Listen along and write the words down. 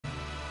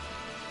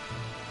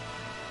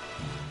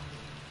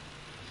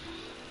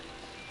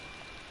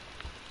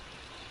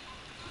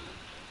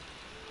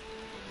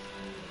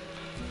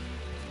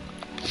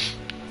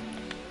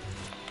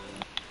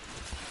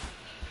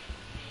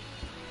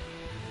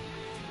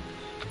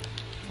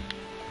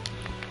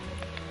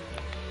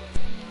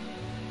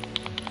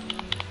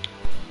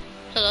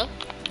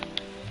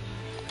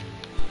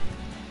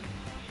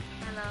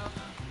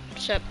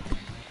up?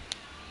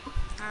 Oh,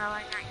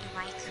 I got a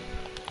new mic.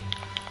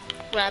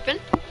 What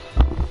happened?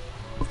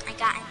 I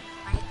got a new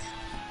mic.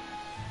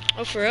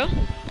 Oh, for real?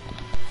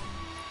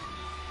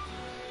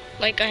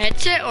 Like a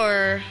headset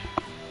or?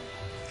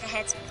 A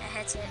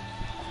headset.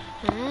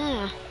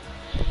 Oh.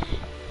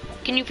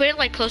 Can you put it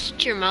like closer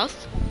to your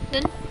mouth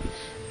then?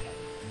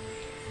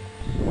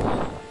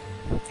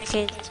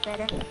 Okay, is this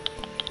better?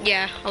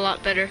 Yeah, a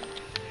lot better.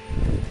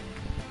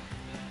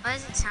 What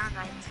does it sound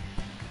like?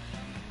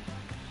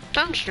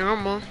 Sounds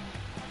normal.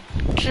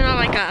 It's not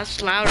like that's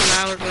loud.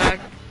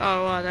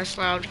 Oh wow, that's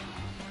loud.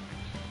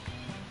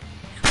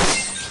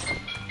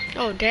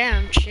 Oh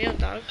damn, chill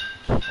dog.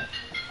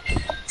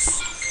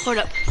 Hold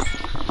up.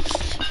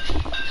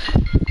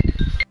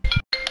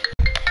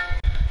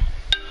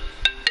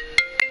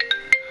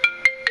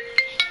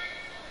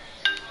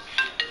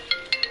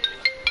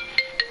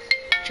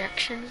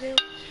 Jacksonville.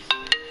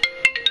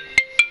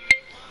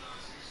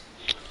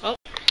 Oh,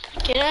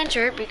 can't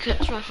answer it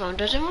because my phone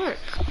doesn't work.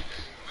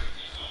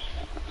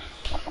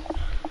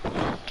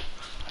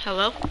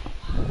 Hello?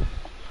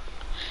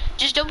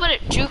 Just don't put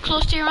it too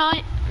close to your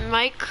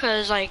mic,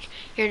 cause like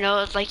your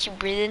nose, like you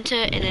breathe into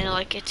it, and then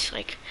like it's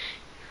like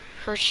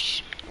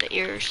hurts the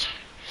ears.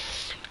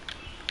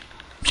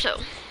 So.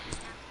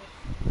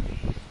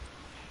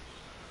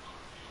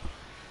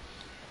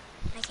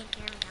 I can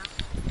hear me now.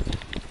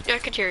 Yeah, I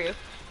can hear you.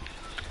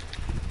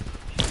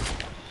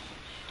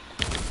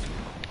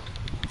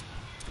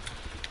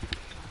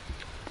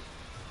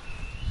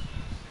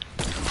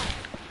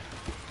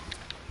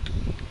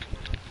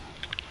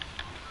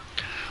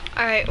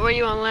 Alright, where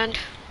you on land?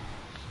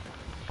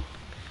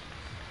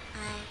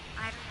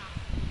 I don't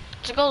know.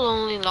 Let's go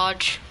Lonely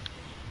Lodge.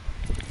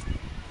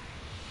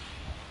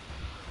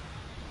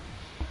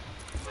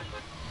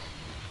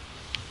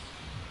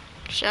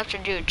 Just have to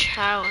do a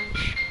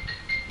challenge.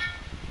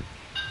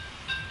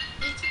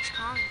 He keeps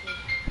calling you.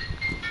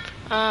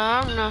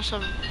 I don't know,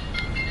 some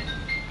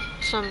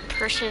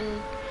person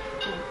in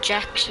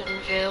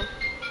Jacksonville.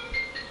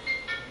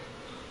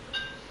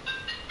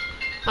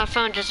 My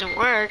phone doesn't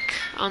work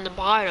on the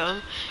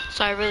bottom,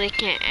 so I really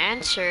can't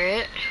answer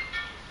it.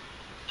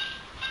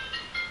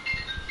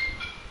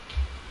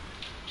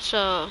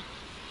 So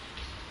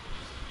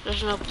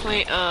there's no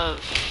point of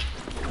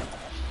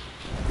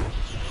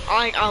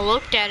I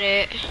looked at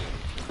it,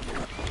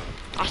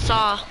 I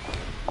saw,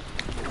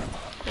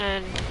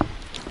 and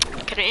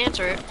couldn't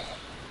answer it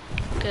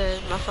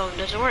because my phone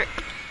doesn't work.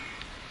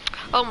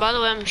 Oh, by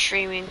the way, I'm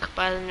streaming.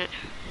 By the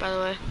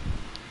way,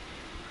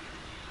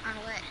 On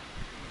what?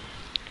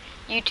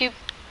 YouTube.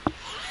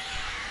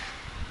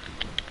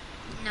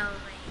 No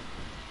way.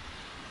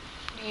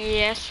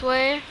 Yes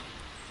way.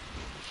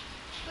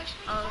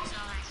 Oh, it's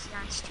all actually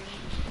on stream.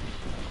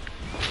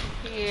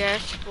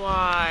 Yes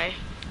why.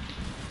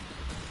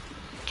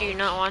 Do you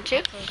not want to?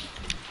 Okay.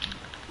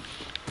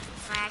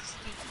 I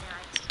actually didn't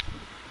realize.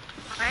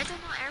 Why are there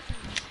no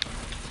airplanes?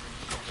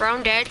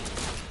 Brown dead.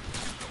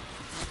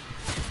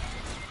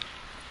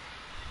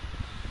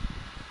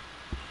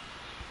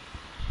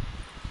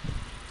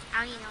 I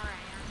don't even know where I am.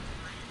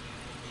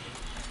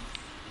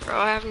 Bro,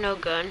 I have no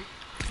gun.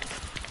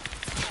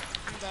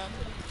 I'm dead.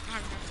 I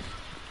have nothing.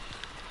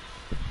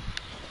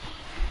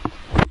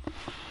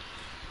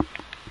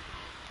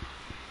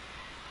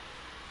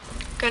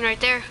 Gun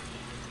right there.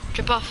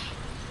 Jump off.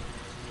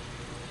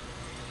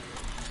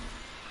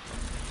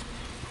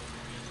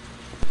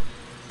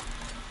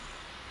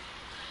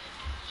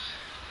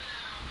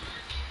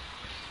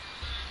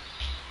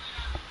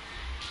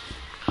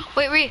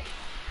 Wait,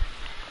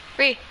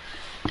 Ree,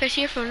 can I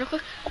see your phone real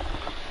quick?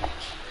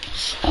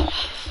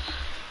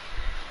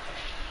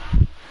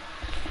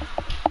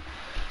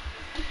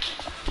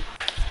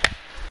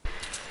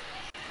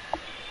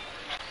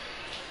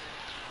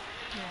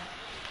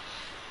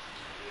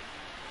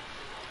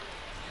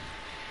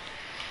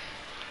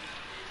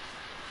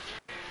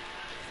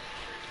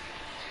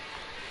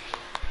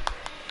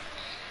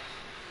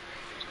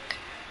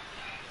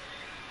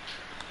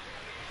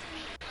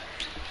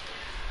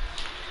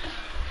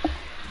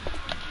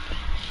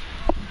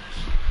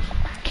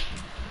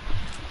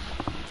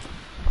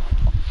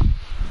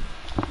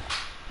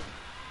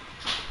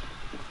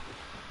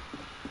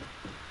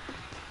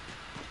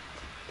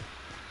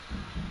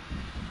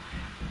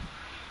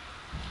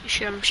 You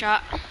shoot him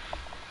shot.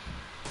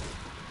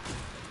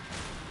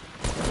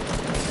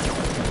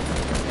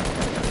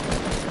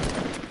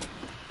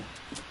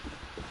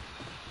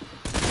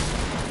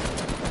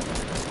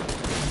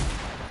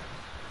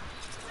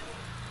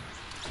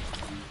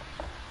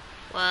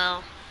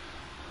 Well,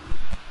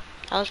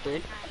 that was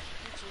good.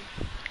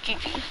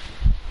 GG.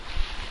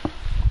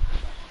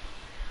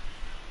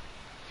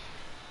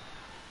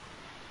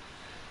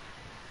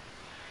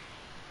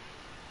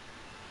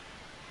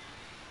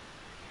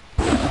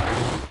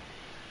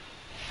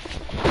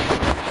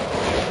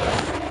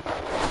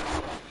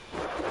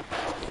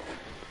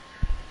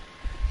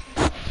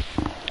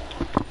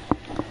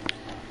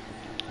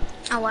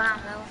 Oh wow,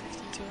 I'm level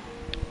 52.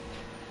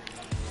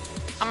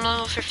 I'm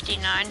level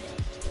 59.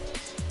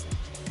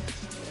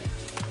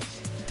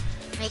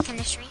 Wait, can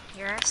the stream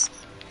hear us?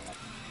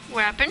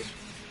 What happened?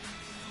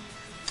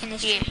 Can the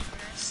stream Yeah.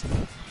 hear us?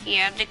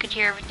 Yeah, they could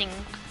hear everything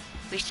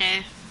we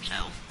say, so.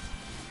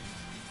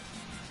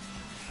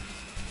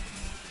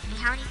 And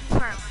how many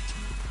people are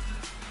watching?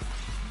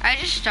 I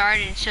just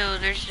started, so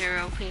there's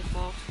 0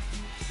 people.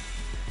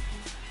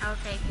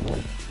 Okay.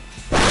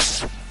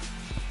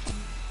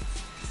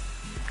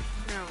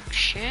 No,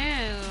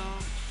 chill.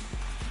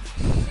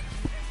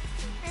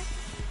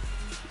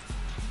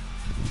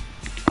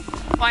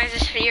 Why is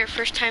this your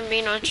first time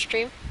being on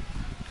stream?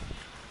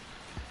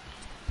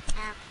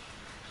 Um,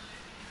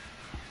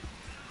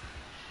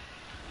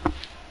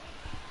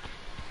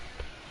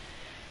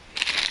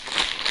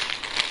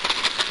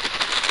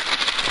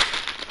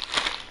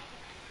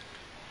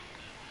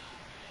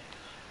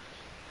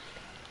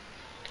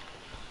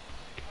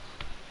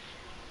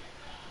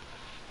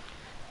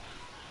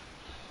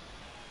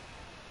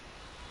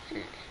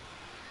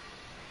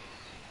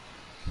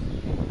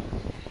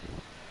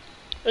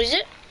 Is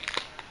it?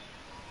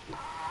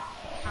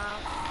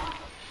 oh,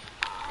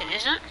 It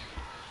isn't?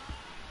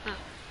 Oh.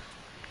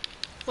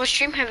 What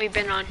stream have you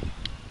been on?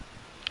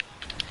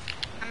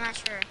 I'm not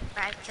sure,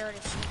 but I've killed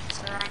a sheep,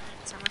 so that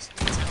means I must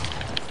do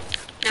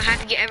something. Now,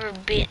 have you ever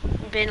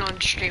been on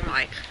stream,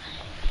 like?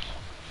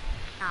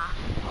 Nah.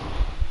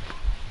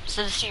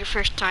 So this is your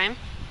first time?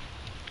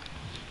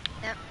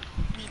 Yep.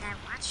 I mean, I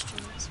watch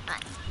streams,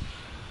 but...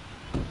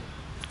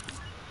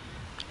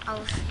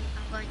 Oh, shoot,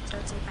 I'm going to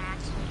do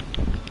fast.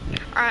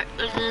 Alright,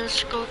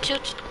 let's go to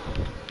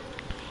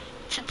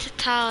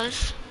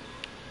Talis.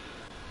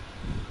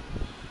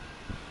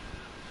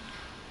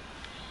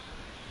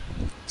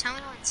 Tell me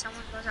when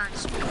someone goes on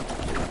stream.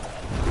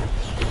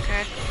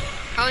 Okay.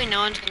 Probably no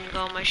one's gonna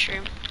go on my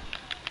stream.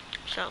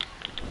 So,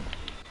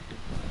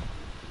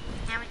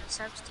 How many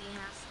subs do you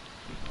have?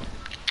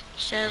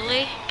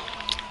 sadly,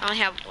 I only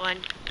have 1.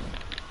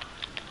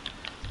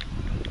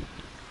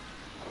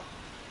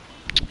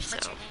 So,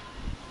 What's your name?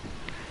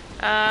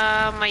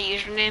 my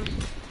username.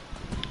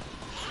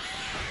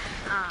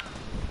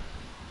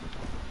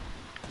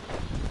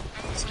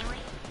 And the same way?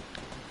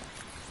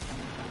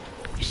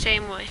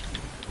 Same way.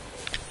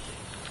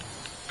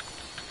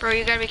 Bro,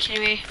 you gotta be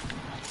kidding me.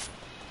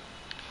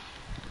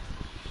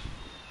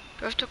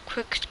 Do I have to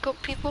quick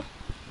scope people?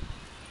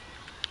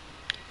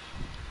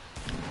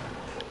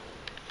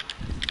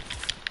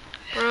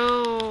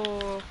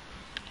 Bro.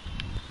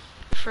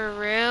 For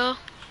real?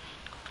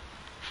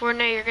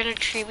 Fortnite, you're gonna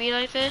treat me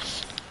like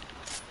this?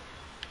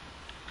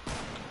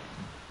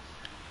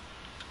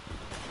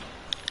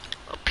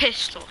 A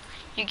pistol.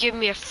 You give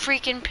me a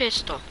freaking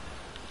pistol.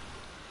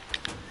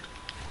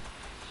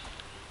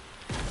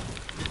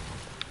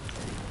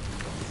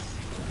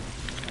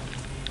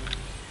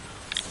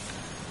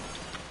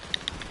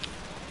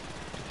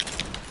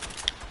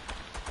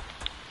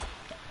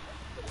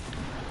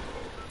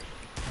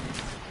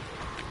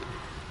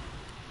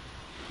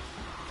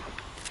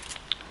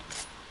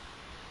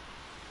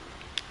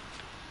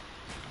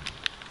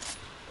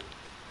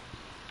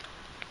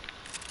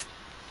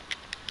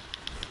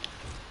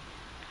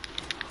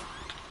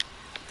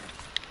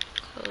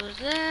 Close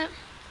that.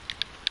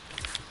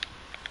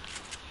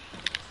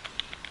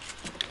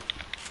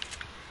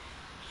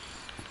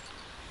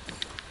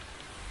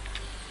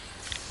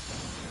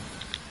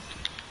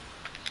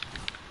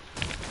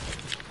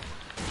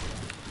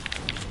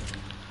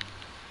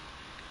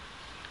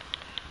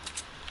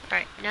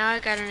 Alright, now I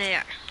got an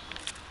AR.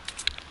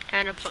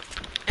 And a pump.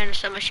 And a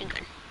submachine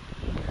gun.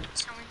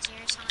 Someone's here,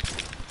 someone's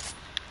here.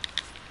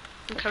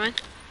 I'm coming.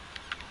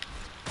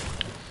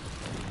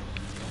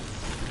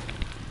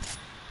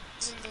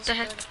 He's in this The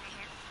heck? building right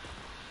here.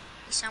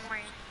 He's somewhere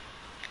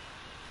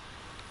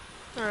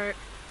in. Alright.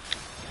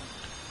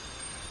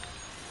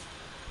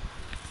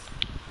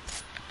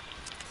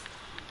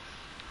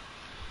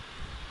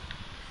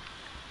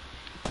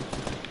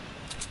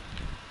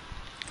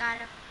 Got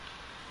him.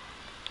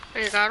 Oh,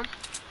 you got him?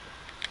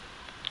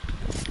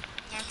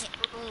 Yeah,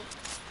 ooh.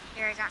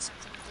 Here, I got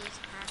something you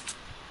can have.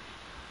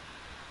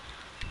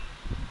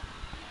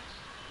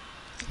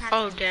 You can have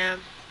Oh, it.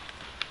 damn.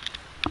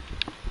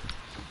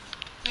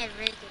 He had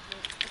really good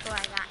loot. Look what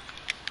I got.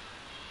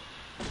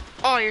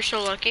 Oh, you're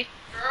so lucky.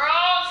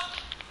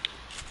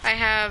 I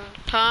have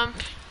pump,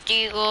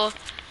 deagle,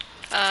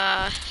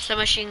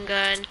 submachine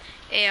gun,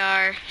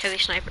 AR, heavy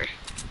sniper.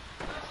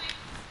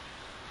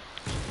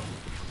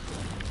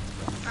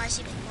 Oh, I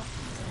see people.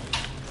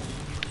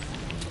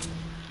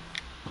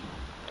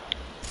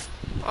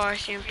 Oh, I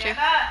see him too.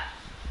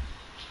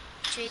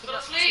 Should we go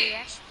to the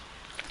rush?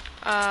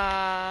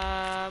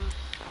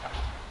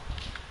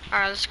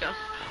 Alright, let's go.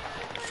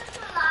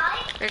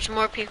 There's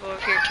more people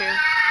over here too.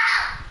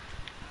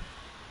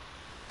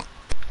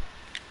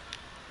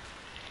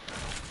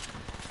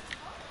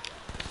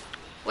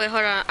 Wait,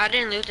 hold on. I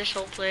didn't loot this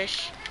whole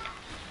place.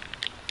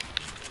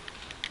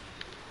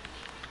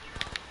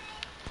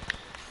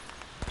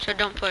 So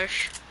don't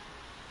push.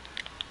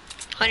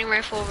 Hunting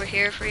rifle over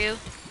here for you.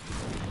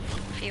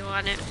 If you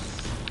want it.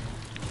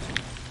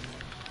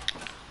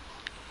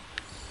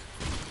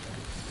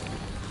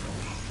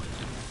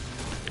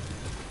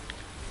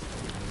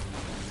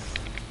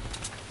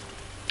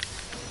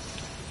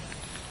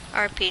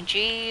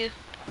 RPG.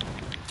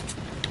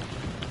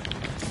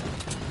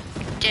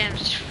 Damn,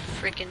 this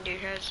freaking dude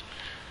has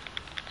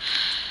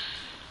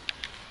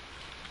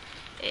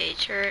a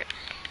turret.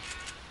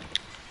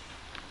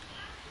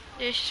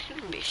 This is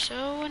gonna be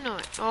so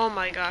annoying. Oh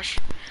my gosh.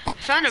 I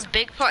found a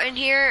big pot in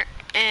here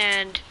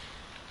and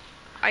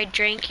I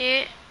drank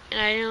it and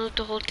I didn't loot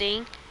the whole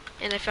thing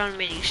and I found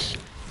minis.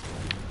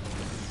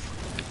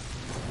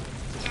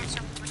 There's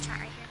some more chat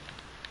right here.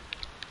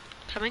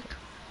 Coming.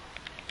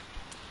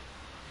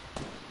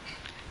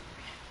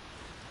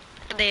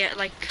 They are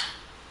like,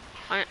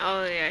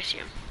 oh yeah, I see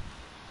them.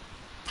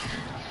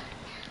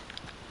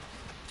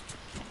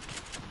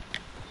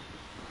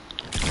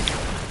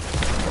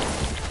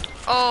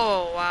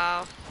 Oh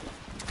wow.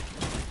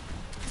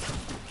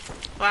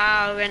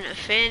 Wow, gonna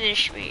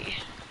finish me.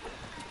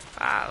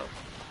 Wow.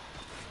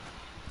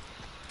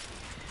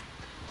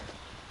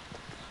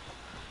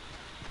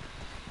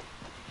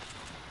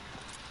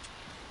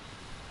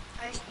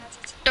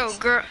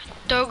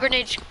 Throw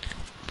grenades.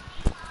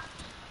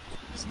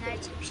 There's another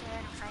team shit in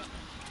a fight.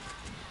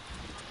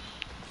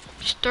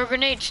 Just throw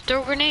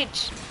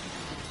grenades.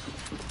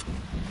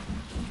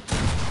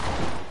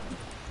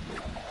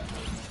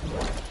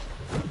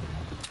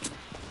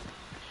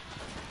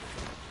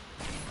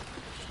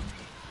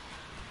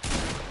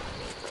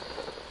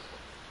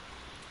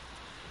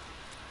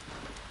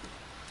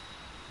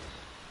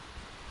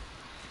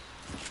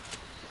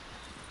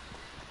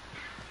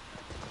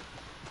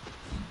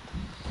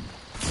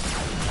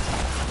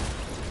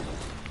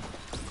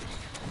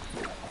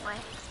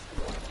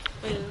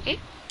 Okay.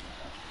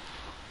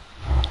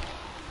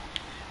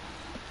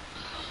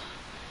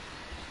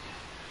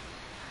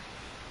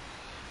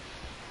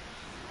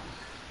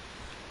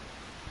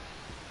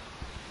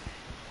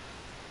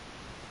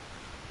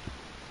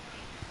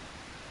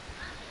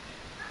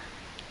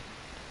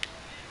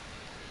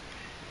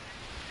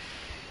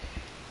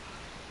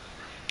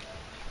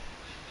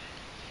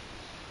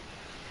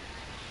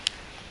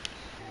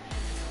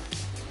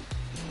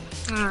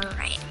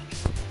 Alright.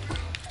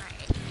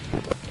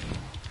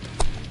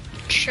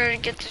 Try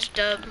to get this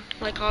dub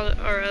like all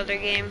our other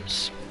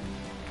games.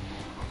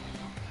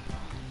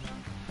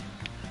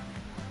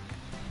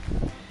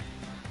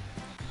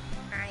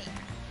 Alright.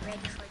 Ready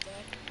for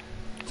death?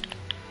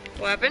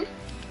 What happened?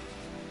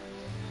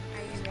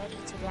 Are you ready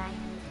to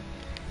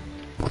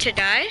die? To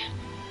die?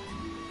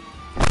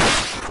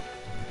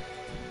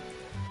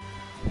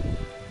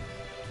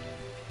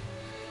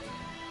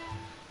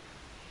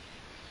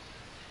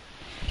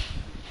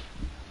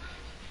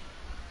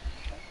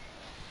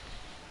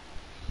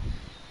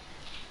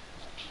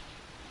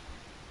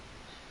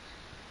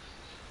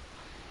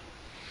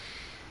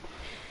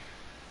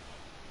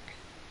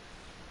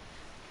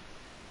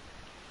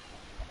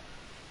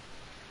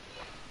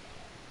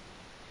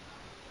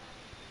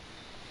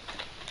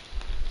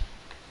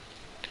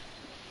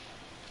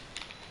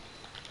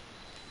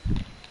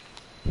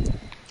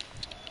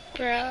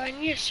 Bro, I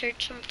need to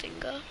search something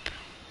up.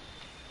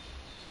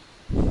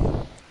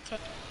 Okay.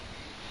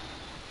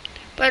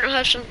 But I don't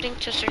have something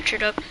to search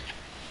it up.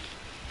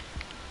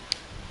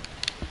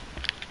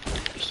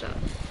 So.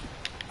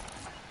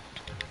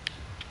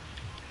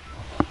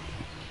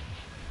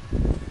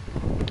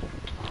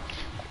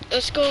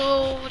 Let's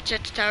go to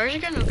the towers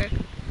again? Okay.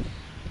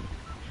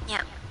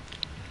 Yep.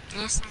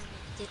 Last time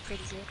we did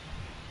pretty good.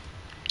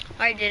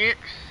 I didn't.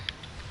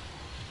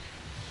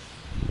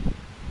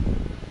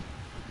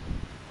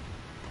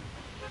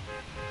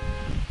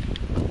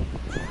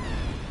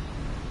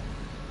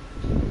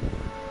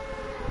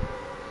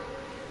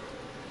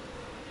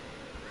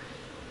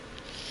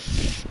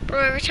 Bro,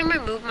 every time I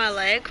move my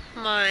leg,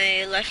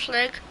 my left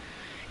leg,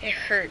 it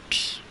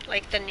hurts.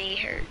 Like the knee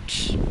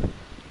hurts.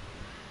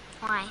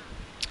 Why?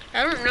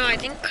 I don't know, I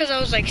think because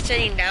I was like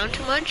sitting down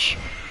too much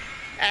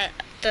at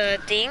the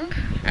thing,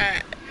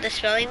 at the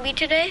spelling bee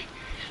today.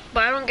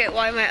 But I don't get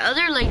why my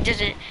other leg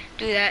doesn't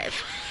do that.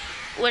 If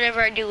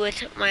whatever I do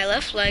with my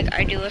left leg,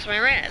 I do with my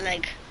right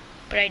leg.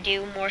 But I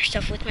do more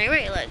stuff with my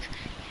right leg.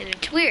 And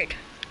it's weird.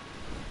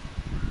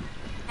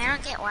 I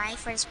don't get why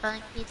for the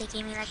spelling bee they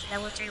gave me like a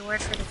level 3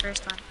 word for the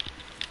first one.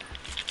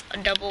 A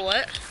double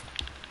what?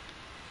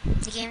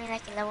 They gave me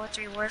like a level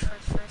 3 word for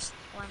the first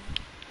one.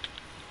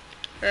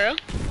 Girl?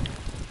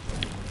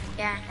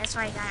 Yeah, that's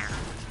why I got it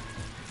wrong.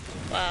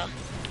 Wow.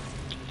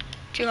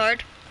 Too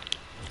hard?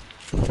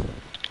 Yep.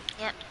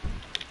 Yeah,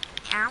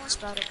 I almost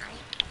spelled it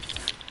right.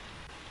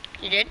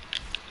 You did?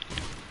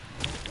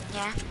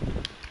 Yeah.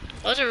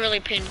 I wasn't really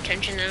paying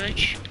attention that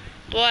much.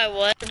 Well, I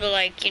was, but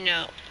like, you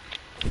know.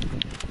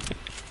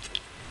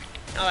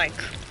 I like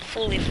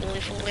fully.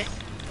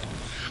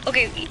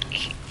 Okay,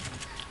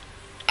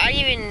 I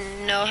didn't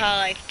even know how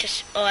like to.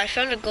 Oh, I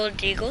found a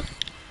gold eagle.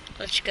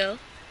 Let's go.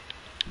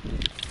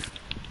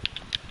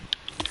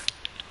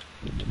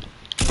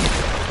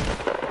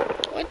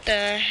 What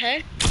the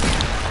heck?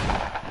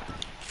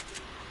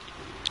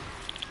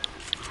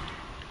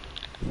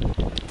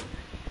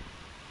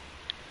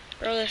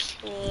 Bro, this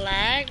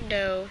lag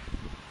though.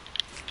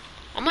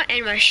 I'm gonna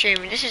end my stream.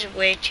 This is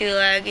way too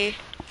laggy.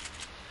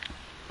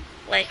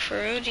 Like,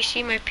 for real, do you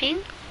see my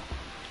ping?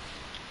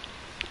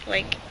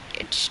 Like,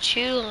 it's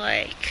too,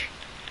 like...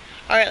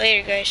 Alright,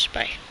 later, guys.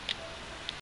 Bye.